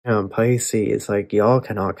Pisces, like, y'all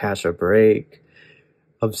cannot catch a break.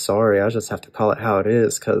 I'm sorry, I just have to call it how it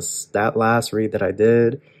is, because that last read that I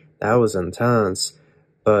did, that was intense.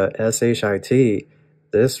 But SHIT,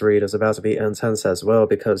 this read is about to be intense as well,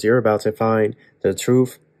 because you're about to find the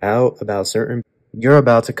truth out about certain... You're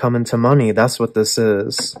about to come into money, that's what this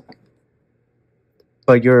is.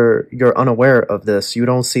 But you're unaware of this, you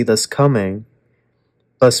don't see this coming.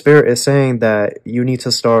 But Spirit is saying that you need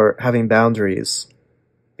to start having boundaries.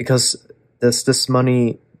 Because this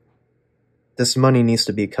money needs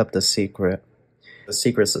to be kept a secret. A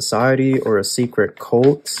secret society or a secret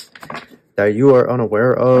cult that you are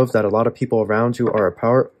unaware of, that a lot of people around you are a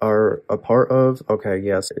part of. Okay,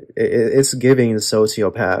 yes, it's giving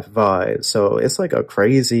sociopath vibe. So it's like a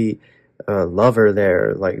crazy lover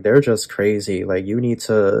there. Like, they're just crazy. Like, you need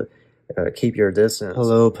to keep your distance.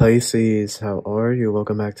 Hello Pisces, how are you?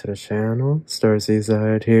 Welcome back to the channel.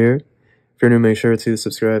 Starseed here. If you're new, make sure to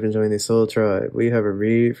subscribe and join the soul tribe. We have a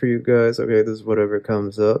read for you guys. Okay, this is whatever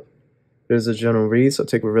comes up. There's a general read, so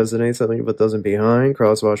take what resonates and leave what doesn't behind.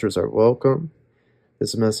 Cross-watchers are welcome.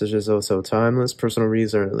 This message is also timeless. Personal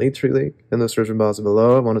reads are in the LINKTREE link in the description box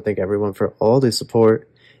below. I want to thank everyone for all the support.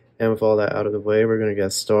 And with all that out of the way, we're going to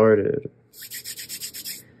get started.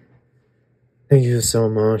 Thank you so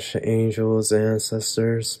much, angels,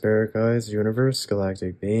 ancestors, spirit guides, universe,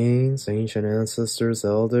 galactic beings, ancient ancestors,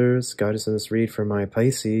 elders. Guidance in this read for my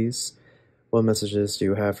Pisces. What messages do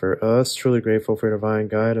you have for us? Truly grateful for divine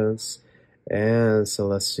guidance and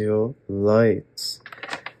celestial light.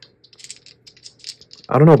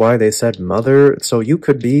 I don't know why they said mother. So you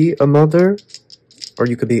could be a mother, or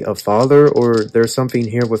you could be a father, or there's something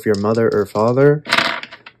here with your mother or father.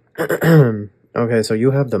 Okay, so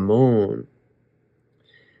you have the moon.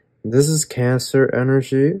 This is Cancer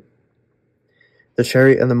energy. The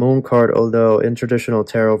Chariot and the Moon card, although in traditional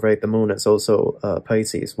tarot, right, the moon is also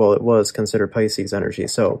Pisces. Well, it was considered Pisces energy.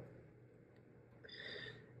 So,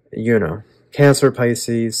 you know, Cancer,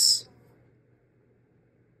 Pisces,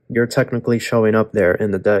 you're technically showing up there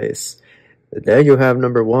in the dice. Then you have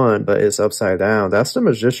number 1, but it's upside down. That's the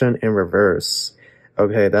Magician in reverse.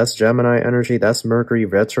 Okay, that's Gemini energy. That's Mercury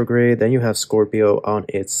retrograde. Then you have Scorpio on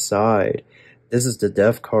its side. This is the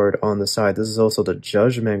Death card on the side. This is also the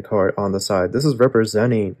Judgment card on the side. This is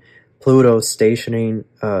representing Pluto stationing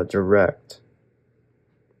direct.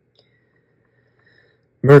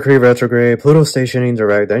 Mercury retrograde, Pluto stationing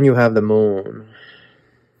direct. Then you have the moon.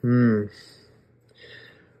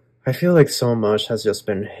 I feel like so much has just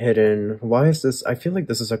been hidden. Why is this? I feel like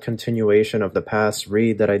this is a continuation of the past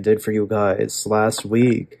read that I did for you guys last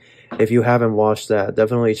week. If you haven't watched that,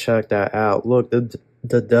 definitely check that out. Look,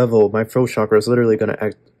 the devil, my throat chakra is literally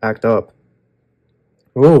gonna act up.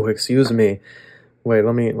 Oh, excuse me. Wait,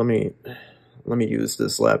 let me use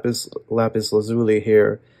this lapis lazuli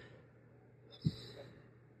here.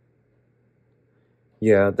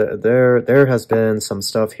 Yeah, there has been some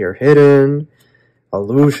stuff here hidden.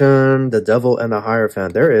 Illusion, the devil and the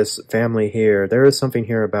Hierophant. There is family here. There is something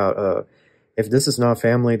here about if this is not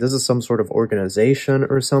family, this is some sort of organization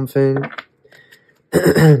or something.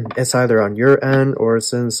 It's either on your end or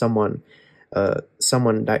it's in someone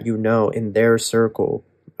that you know in their circle.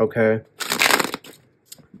 Okay,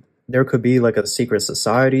 there could be like a secret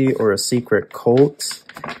society or a secret cult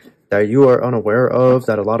that you are unaware of,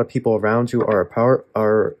 that a lot of people around you are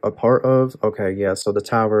a part of. Okay, yeah, so the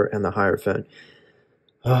Tower and the Hierophant.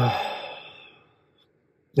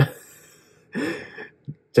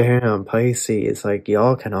 Damn, Pisces, like,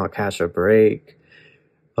 y'all cannot catch a break.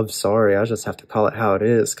 I'm sorry, I just have to call it how it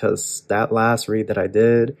is, because that last read that I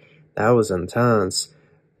did, that was intense.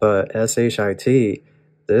 But SHIT,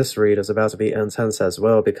 this read is about to be intense as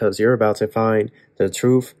well, because you're about to find the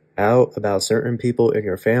truth out about certain people in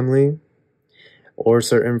your family, or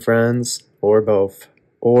certain friends, or both,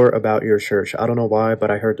 or about your church. I don't know why, but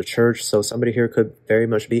I heard the church, so somebody here could very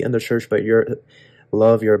much be in the church, but you're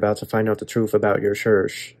about to find out the truth about your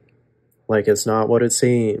church. Like, it's not what it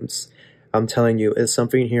seems. I'm telling you, it's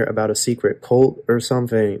something here about a secret cult or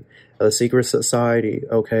something, a secret society,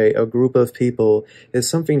 okay, a group of people. It's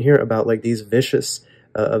something here about like these vicious,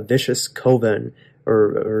 a vicious coven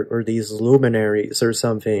or these luminaries or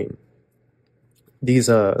something. These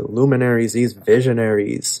luminaries, these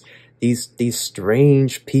visionaries, these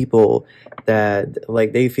strange people that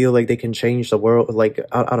like they feel like they can change the world. Like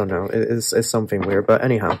I don't know, it's something weird. But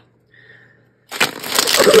anyhow.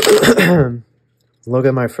 Look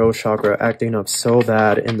at my throat chakra acting up so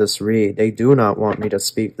bad in this read. They do not want me to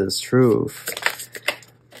speak this truth.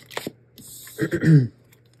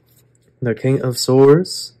 The King of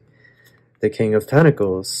Swords, the King of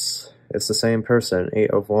Pentacles. It's the same person,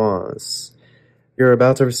 8 of Wands. You're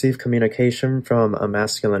about to receive communication from a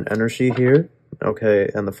masculine energy here.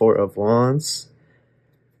 Okay, and the Four of Wands.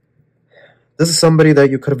 This is somebody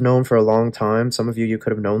that you could have known for a long time. Some of you, you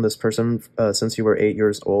could have known this person since you were 8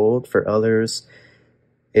 years old. For others,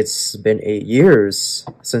 it's been 8 years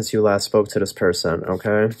since you last spoke to this person,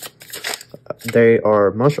 okay? They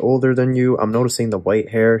are much older than you. I'm noticing the white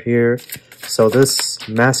hair here. So this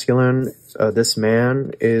masculine, this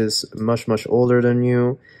man is much, much older than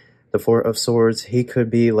you. The Four of Swords, he could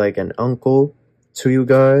be like an uncle to you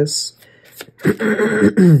guys.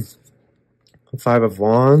 Five of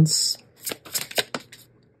Wands.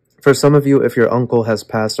 For some of you, if your uncle has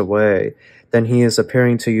passed away, then he is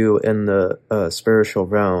appearing to you in the spiritual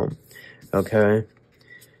realm, okay?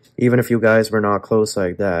 Even if you guys were not close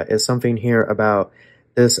like that. It's something here about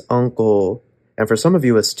this uncle, and for some of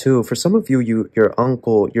you, it's two. For some of you, your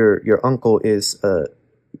uncle is a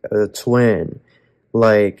twin,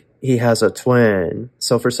 like he has a twin.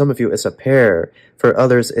 So for some of you, it's a pair. For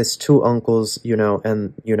others, it's two uncles, you know,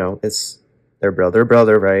 and you know, it's their brother,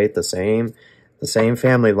 right? The same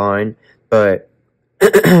family line, but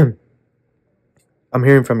I'm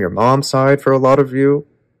hearing from your mom's side for a lot of you.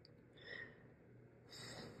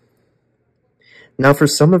 Now, for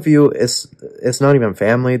some of you, it's not even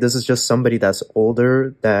family. This is just somebody that's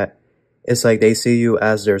older that it's like they see you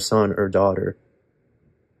as their son or daughter.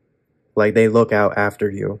 Like they look out after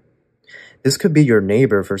you. This could be your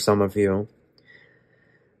neighbor for some of you.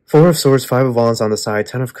 Four of Swords, Five of Wands on the side,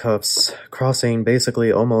 Ten of Cups, crossing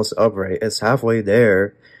basically almost upright. It's halfway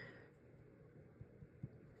there.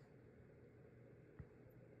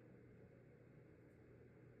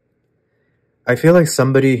 I feel like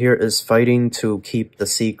somebody here is fighting to keep the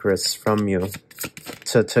secrets from you.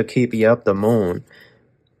 To keep you up the moon.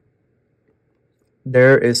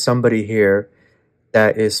 There is somebody here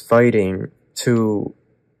that is fighting to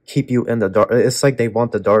keep you in the dark. It's like they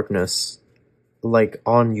want the darkness, like,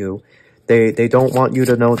 on you. They don't want you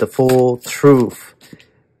to know the full truth.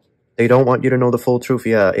 They don't want you to know the full truth.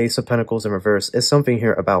 Yeah, Ace of Pentacles in reverse. It's something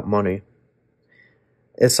here about money.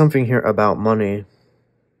 It's something here about money.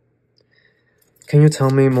 Can you tell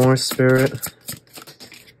me more, Spirit?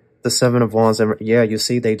 The Seven of Wands. And yeah, you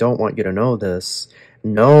see, they don't want you to know this.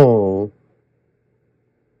 No.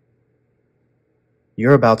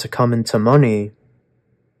 You're about to come into money.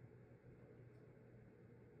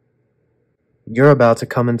 You're about to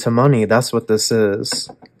come into money. That's what this is.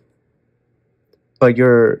 But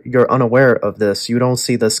you're unaware of this. You don't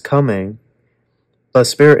see this coming. But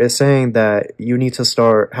Spirit is saying that you need to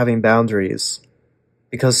start having boundaries.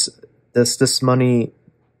 Because this money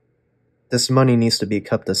needs to be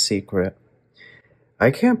kept a secret. I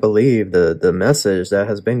can't believe the message that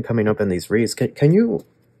has been coming up in these reads. Can you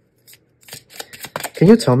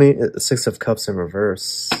tell me the Six of Cups in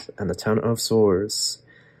reverse and the Ten of Swords?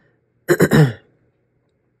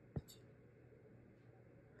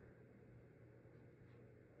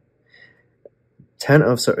 Ten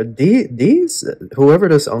of Swords. These, whoever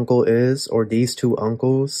this uncle is, or these two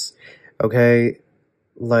uncles, okay,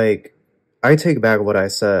 like, I take back what I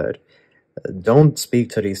said. Don't speak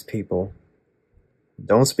to these people.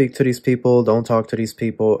 Don't speak to these people. Don't talk to these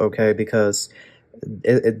people, okay, because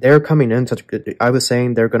they're coming in to, I was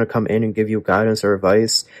saying they're going to come in and give you guidance or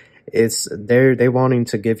advice. It's they wanting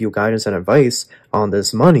to give you guidance and advice on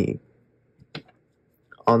this money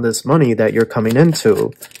that you're coming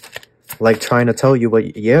into, like trying to tell you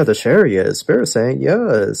what, yeah, the Chariot is. Spirit saying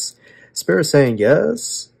yes. Spirit saying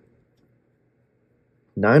yes.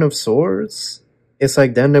 Nine of Swords. It's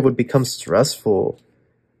like then it would become stressful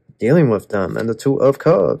dealing with them. And the Two of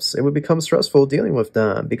Cups, it would become stressful dealing with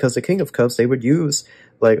them, because the King of Cups, they would use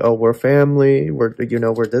like, oh, we're family, we're, you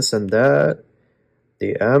know, we're this and that.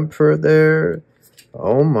 The Emperor there,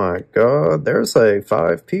 oh my god, there's like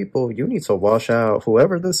 5 people. You need to watch out.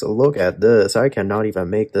 Whoever this, look at this, I cannot even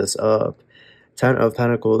make this up. 10 of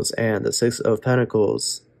Pentacles and the 6 of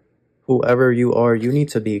Pentacles. Whoever you are, you need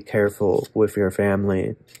to be careful with your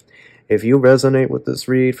family. If you resonate with this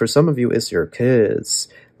read, for some of you, it's your kids.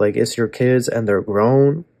 Like, it's your kids and they're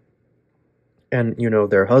grown. And, you know,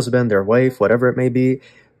 their husband, their wife, whatever it may be.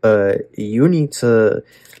 But you need to,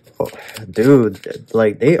 oh, dude,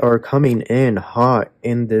 like, they are coming in hot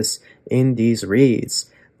in these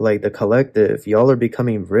reads. Like, the collective, y'all are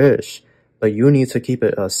becoming rich. But you need to keep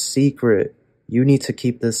it a secret. You need to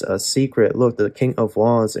keep this a secret. Look, the King of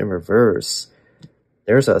Wands in reverse.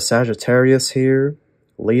 There's a Sagittarius here.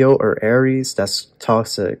 Leo or Aries, that's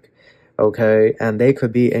toxic, okay? And they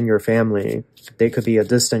could be in your family. They could be a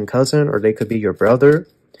distant cousin, or they could be your brother,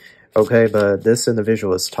 okay? But this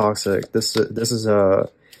individual is toxic. This is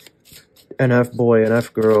a an F boy, an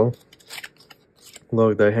F girl.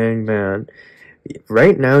 Look, the Hangman.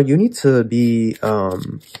 Right now, you need to be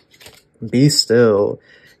still.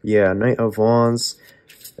 Yeah, Knight of Wands.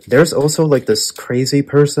 There's also like this crazy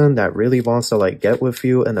person that really wants to like get with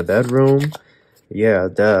you in the bedroom. Yeah,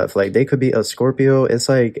 def. Like they could be a Scorpio. It's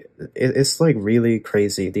like it's like really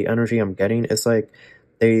crazy. The energy I'm getting, it's like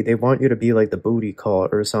they want you to be like the booty call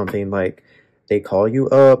or something. Like they call you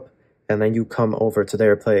up and then you come over to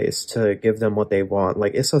their place to give them what they want.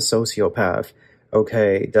 Like it's a sociopath.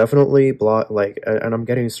 Okay, definitely block like and I'm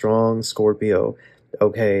getting strong Scorpio.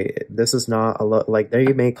 Okay, this is not a lot like they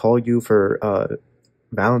may call you for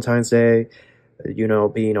Valentine's Day, you know,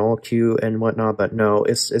 being all cute and whatnot, but no,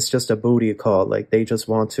 it's just a booty call. Like they just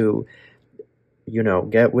want to, you know,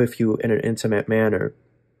 get with you in an intimate manner.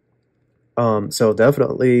 So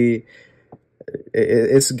definitely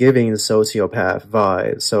it's giving sociopath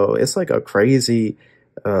vibe. So it's like a crazy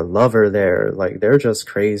lover there. Like they're just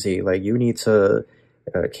crazy. Like you need to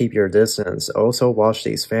keep your distance. Also watch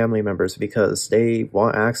these family members because they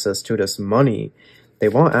want access to this money. They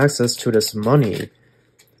want access to this money.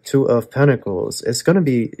 Two of Pentacles. It's going to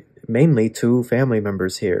be mainly two family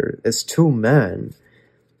members here. It's two men.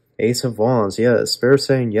 Ace of Wands. Yes. Spirit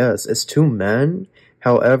saying yes. It's two men.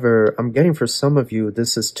 However, I'm getting for some of you,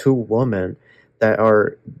 this is two women that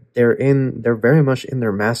are, they're very much in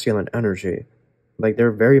their masculine energy. Like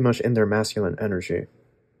they're very much in their masculine energy.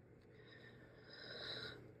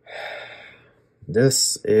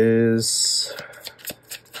 This is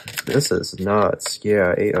nuts.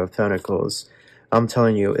 Yeah, Eight of Pentacles. I'm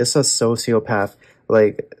telling you, it's a sociopath.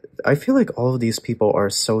 Like, I feel like all of these people are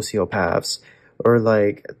sociopaths. Or,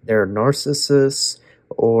 like, they're narcissists.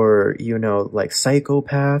 Or, you know, like,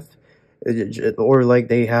 psychopath. Or, like,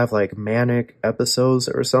 they have, like, manic episodes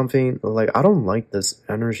or something. Like, I don't like this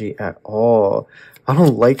energy at all. I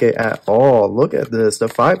don't like it at all. Look at this. The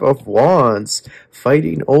Five of Wands.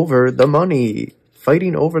 Fighting over the money.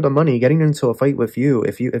 Fighting over the money. Getting into a fight with you.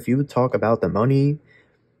 If you talk about the money...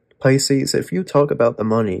 Pisces, if you talk about the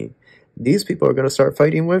money, these people are going to start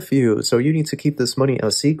fighting with you. So you need to keep this money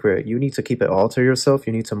a secret. You need to keep it all to yourself.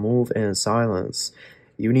 You need to move in silence.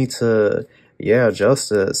 You need to, yeah,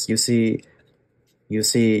 justice. You see,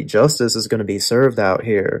 justice is going to be served out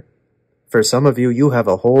here. For some of you, you have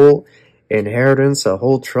a whole inheritance, a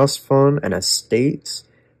whole trust fund, an estate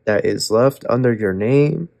that is left under your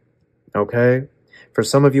name. Okay? For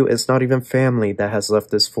some of you, it's not even family that has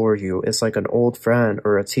left this for you. It's like an old friend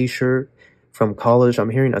or a teacher from college.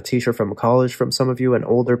 I'm hearing a teacher from college from some of you, an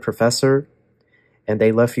older professor, and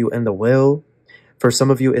they left you in the will. For some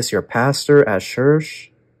of you, it's your pastor at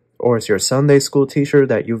church, or it's your Sunday school teacher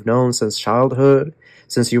that you've known since childhood,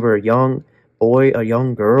 since you were a young boy, a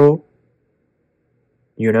young girl,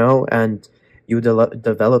 you know, and you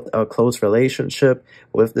developed a close relationship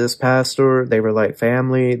with this pastor. They were like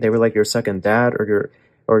family. They were like your second dad or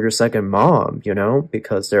your second mom, you know,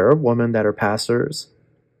 because there are women that are pastors.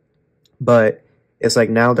 But it's like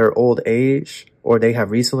now they're old age or they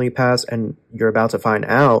have recently passed and you're about to find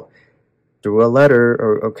out through a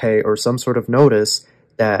letter or some sort of notice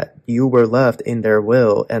that you were left in their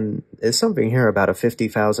will. And it's something here about a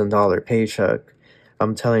 $50,000 paycheck.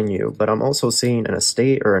 I'm telling you. But I'm also seeing an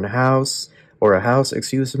estate or a house,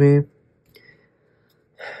 excuse me.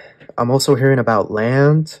 I'm also hearing about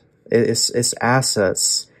land. It's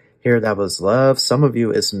assets here that was left. Some of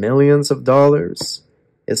you, it's millions of dollars.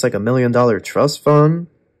 It's like $1 million trust fund.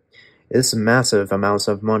 It's massive amounts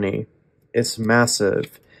of money. It's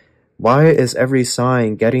massive. Why is every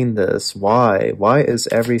sign getting this? Why? Why is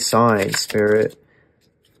every sign, Spirit,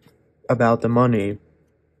 about the money?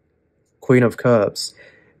 Queen of Cups.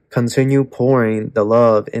 Continue pouring the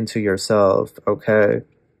love into yourself, okay?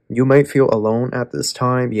 You might feel alone at this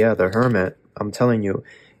time. Yeah, the Hermit. I'm telling you.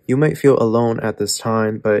 You might feel alone at this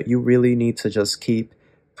time, but you really need to just keep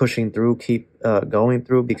pushing through, keep going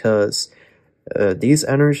through, because these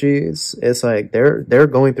energies, it's like they're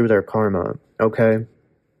going through their karma, okay?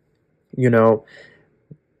 You know,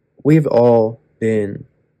 we've all been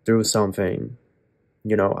through something.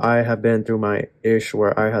 You know, I have been through my ish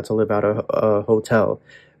where I had to live out of a hotel,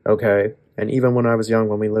 okay? And even when I was young,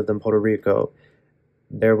 when we lived in Puerto Rico,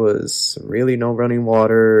 there was really no running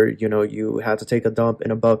water. You know, you had to take a dump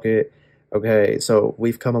in a bucket, okay? So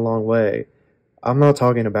we've come a long way. I'm not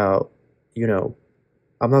talking about, you know,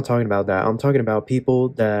 I'm not talking about that. I'm talking about people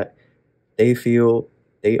that they feel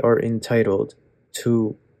they are entitled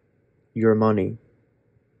to your money.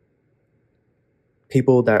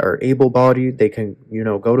 People that are able-bodied, they can, you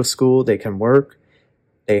know, go to school, they can work,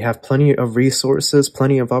 they have plenty of resources,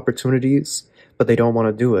 plenty of opportunities, but they don't want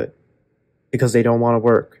to do it because they don't want to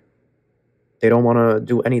work. They don't want to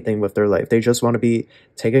do anything with their life. They just want to be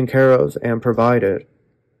taken care of and provided.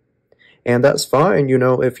 And that's fine, you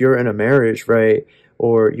know, if you're in a marriage, right?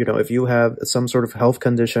 Or, you know, if you have some sort of health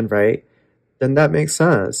condition, right? Then that makes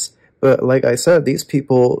sense. But like I said, these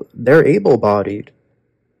people, they're able-bodied.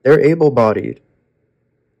 They're able-bodied.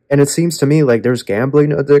 And it seems to me like there's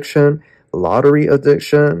gambling addiction, lottery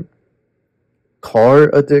addiction, car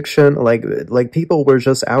addiction. Like people were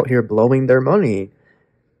just out here blowing their money.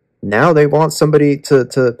 Now they want somebody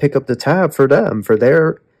to pick up the tab for them, for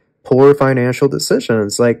their poor financial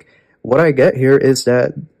decisions. Like, what I get here is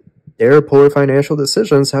that their poor financial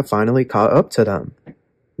decisions have finally caught up to them.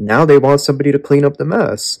 Now they want somebody to clean up the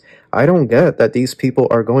mess. I don't get that these people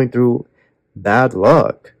are going through bad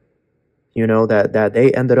luck. You know, that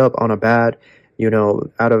they ended up on a bad, you know,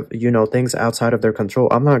 out of, you know, things outside of their control.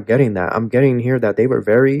 I'm not getting that. I'm getting here that they were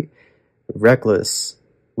very reckless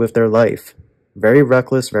with their life. Very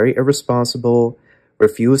reckless, very irresponsible,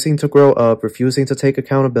 refusing to grow up, refusing to take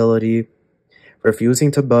accountability, refusing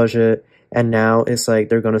to budget, and now it's like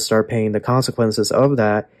they're going to start paying the consequences of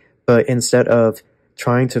that. But instead of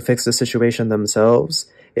trying to fix the situation themselves,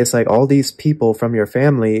 it's like all these people from your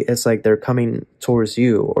family, it's like they're coming towards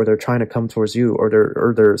you, or they're trying to come towards you,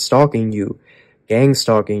 or they're stalking you, gang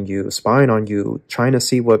stalking you, spying on you, trying to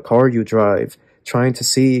see what car you drive, trying to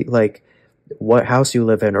see like what house you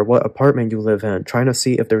live in or what apartment you live in, trying to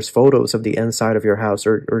see if there's photos of the inside of your house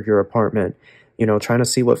or your apartment, you know, trying to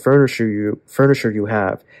see what furniture you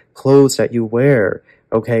have, clothes that you wear.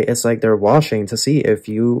 Okay, it's like they're watching to see if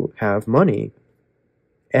you have money.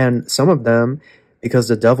 And some of them, because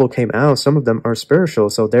the devil came out, some of them are spiritual,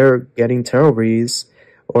 so they're getting tarot reads,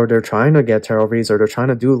 or they're trying to get tarot reads, or they're trying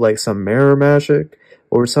to do like some mirror magic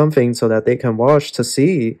or something so that they can watch to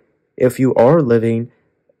see if you are living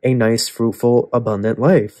a nice, fruitful, abundant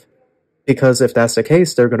life. Because if that's the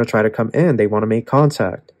case, they're going to try to come in. They want to make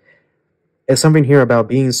contact. It's something here about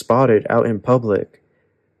being spotted out in public.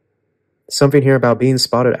 Something here about being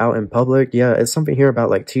spotted out in public. Yeah, it's something here about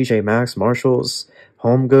like TJ Maxx, Marshalls,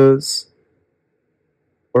 Home Goods.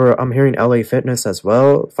 Or I'm hearing LA Fitness as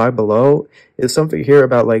well. Five Below. It's something here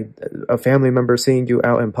about like a family member seeing you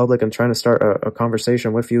out in public and trying to start a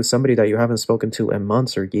conversation with you. Somebody that you haven't spoken to in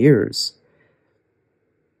months or years.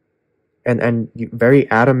 And very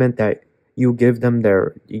adamant that you give them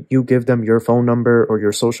your phone number or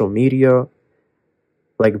your social media.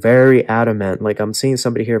 Like very adamant. Like I'm seeing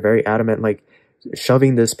somebody here very adamant, like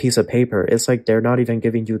shoving this piece of paper. It's like they're not even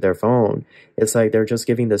giving you their phone. It's like they're just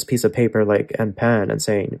giving this piece of paper like and pen and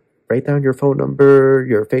saying, write down your phone number,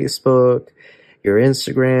 your Facebook, your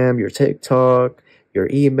Instagram, your TikTok, your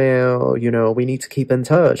email. You know, we need to keep in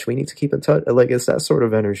touch. We need to keep in touch. Like it's that sort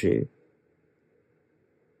of energy.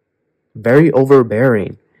 Very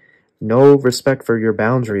overbearing. No respect for your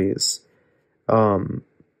boundaries. For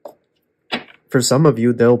some of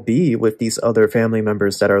you, they'll be with these other family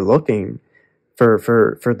members that are looking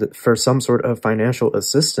for some sort of financial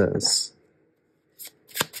assistance.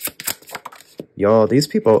 Y'all, these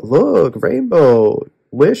people, look, rainbow,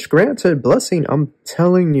 wish granted, blessing. I'm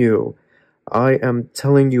telling you, I am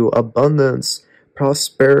telling you, abundance,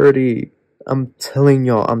 prosperity. I'm telling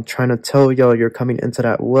y'all, I'm trying to tell y'all, you're coming into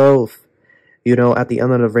that wealth. You know, at the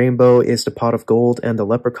end of the rainbow is the pot of gold and the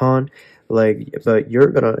leprechaun. Like, but you're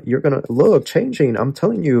gonna look changing. I'm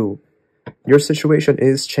telling you, your situation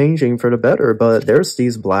is changing for the better. But there's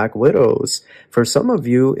these black widows. For some of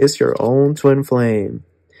you, it's your own twin flame.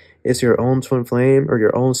 It's your own twin flame or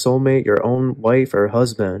your own soulmate, your own wife or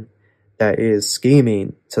husband that is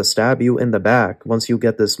scheming to stab you in the back once you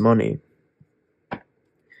get this money.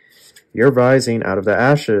 You're rising out of the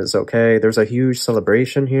ashes, okay? There's a huge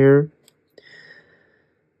celebration here.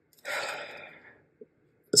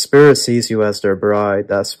 Spirit sees you as their bride,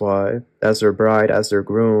 that's why. As their bride, as their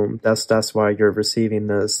groom. That's why you're receiving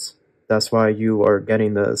this. That's why you are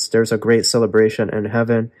getting this. There's a great celebration in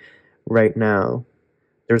heaven right now.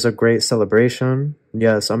 There's a great celebration.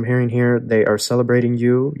 Yes, I'm hearing here they are celebrating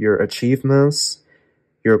you, your achievements,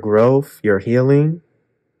 your growth, your healing.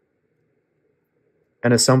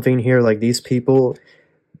 And it's something here like these people,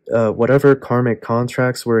 whatever karmic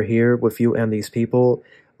contracts were here with you and these people,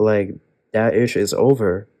 like that ish is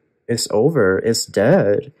over. It's over. It's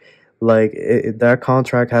dead. Like that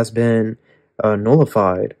contract has been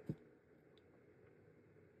nullified.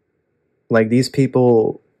 Like these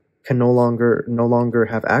people can no longer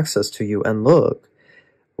have access to you. And look,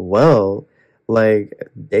 well, like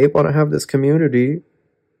they want to have this community.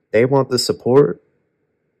 They want the support.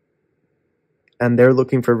 And they're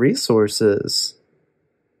looking for resources.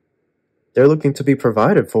 They're looking to be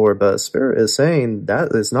provided for, but Spirit is saying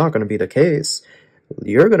that is not going to be the case.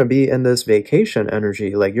 You're going to be in this vacation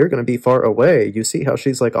energy. Like, you're going to be far away. You see how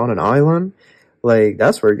she's like on an island? Like,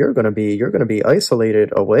 that's where you're going to be. You're going to be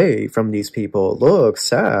isolated away from these people. Look,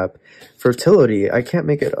 sap, fertility. I can't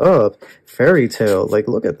make it up. Fairy tale. Like,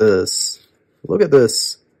 look at this. Look at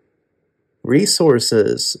this.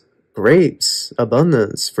 Resources, grapes,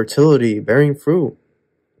 abundance, fertility, bearing fruit,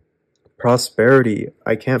 prosperity.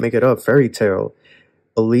 I can't make it up. Fairy tale.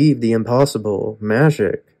 Believe the impossible.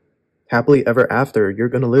 Magic. Happily ever after. You're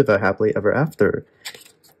gonna live a happily ever after.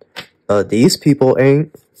 These people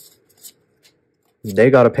ain't. They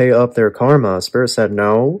gotta pay up their karma. Spirit said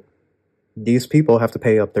no. These people have to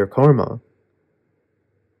pay up their karma.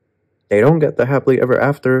 They don't get the happily ever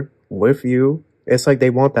after with you. It's like they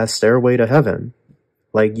want that stairway to heaven.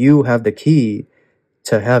 Like, you have the key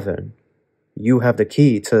to heaven. You have the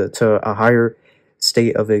key to a higher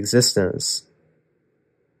state of existence.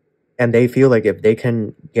 And they feel like if they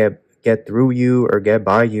can get through you or get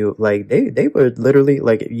by you, like they would literally,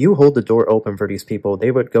 like, you hold the door open for these people, they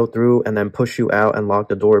would go through and then push you out and lock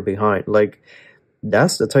the door behind. Like,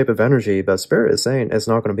 that's the type of energy. But Spirit is saying it's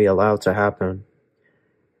not going to be allowed to happen.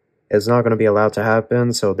 It's not going to be allowed to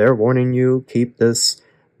happen. So they're warning you, keep this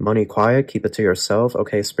money quiet, keep it to yourself.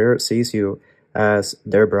 Okay, Spirit sees you as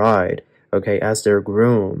their bride, okay, as their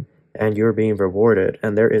groom, and you're being rewarded.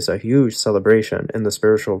 And there is a huge celebration in the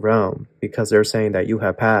spiritual realm, because they're saying that you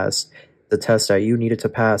have passed the test that you needed to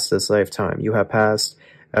pass this lifetime. You have passed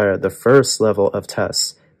the first level of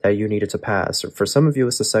tests that you needed to pass. For some of you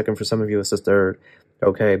it's the second, for some of you it's the third,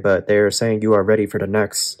 okay, but they're saying you are ready for the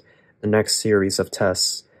next series of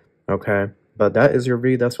tests, okay. But that is your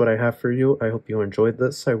read. That's what I have for you. I hope you enjoyed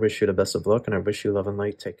this. I wish you the best of luck, and I wish you love and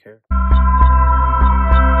light. Take care.